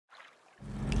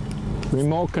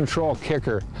Remote control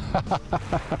kicker.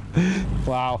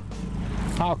 Wow,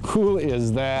 how cool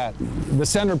is that? The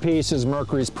centerpiece is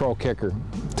Mercury's Pro Kicker.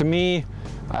 To me,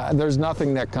 there's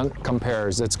nothing that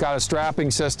compares. It's got a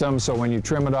strapping system, so when you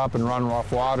trim it up and run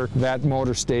rough water, that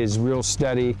motor stays real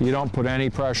steady. You don't put any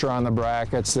pressure on the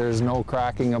brackets. There's no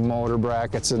cracking of motor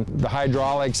brackets, and the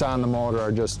hydraulics on the motor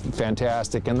are just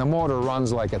fantastic, and the motor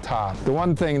runs like a top. The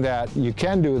one thing that you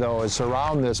can do, though, is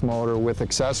surround this motor with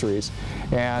accessories,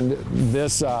 and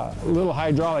this little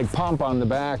hydraulic pump on the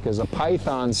back is a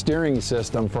Python steering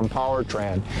system from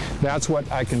PowrTran. That's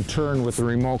what I can turn with the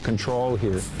remote control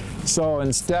here. So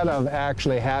instead of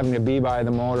actually having to be by the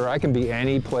motor, I can be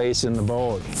any place in the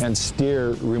boat and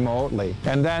steer remotely.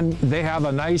 And then they have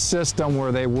a nice system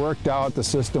where they worked out the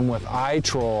system with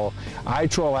iTroll.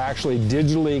 iTroll actually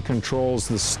digitally controls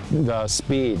the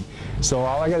speed. So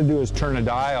all I got to do is turn a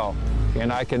dial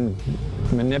and I can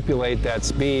manipulate that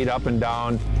speed up and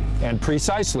down, and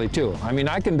precisely too. I mean,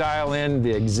 I can dial in the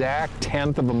exact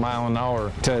 1/10 of a mile an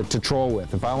hour to troll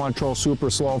with. If I want to troll super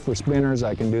slow for spinners,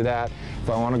 I can do that. If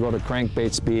I want to go to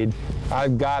crankbait speed,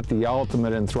 I've got the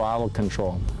ultimate in throttle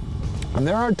control. And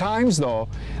there are times, though,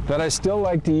 that I still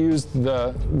like to use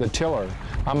the tiller.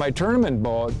 On my tournament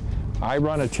boat, I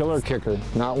run a tiller kicker,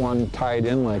 not one tied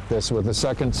in like this with a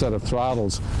second set of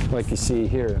throttles like you see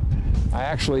here. I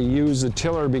actually use a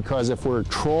tiller because if we're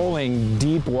trolling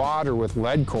deep water with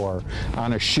lead core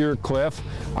on a sheer cliff,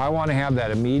 I want to have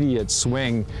that immediate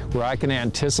swing where I can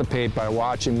anticipate by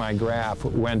watching my graph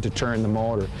when to turn the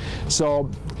motor. So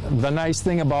the nice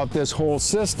thing about this whole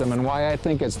system, and why I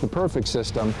think it's the perfect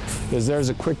system, is there's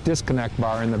a quick disconnect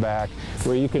bar in the back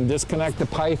where you can disconnect the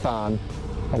Python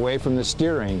away from the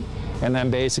steering, and then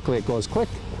basically it goes click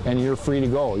and you're free to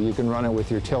go. You can run it with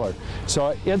your tiller.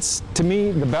 So it's, to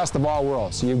me, the best of all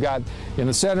worlds. You've got, in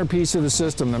the centerpiece of the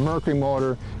system, the Mercury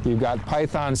motor, you've got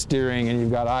Python steering, and you've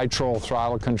got iTroll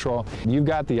throttle control. You've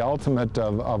got the ultimate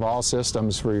of all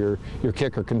systems for your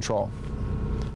kicker control.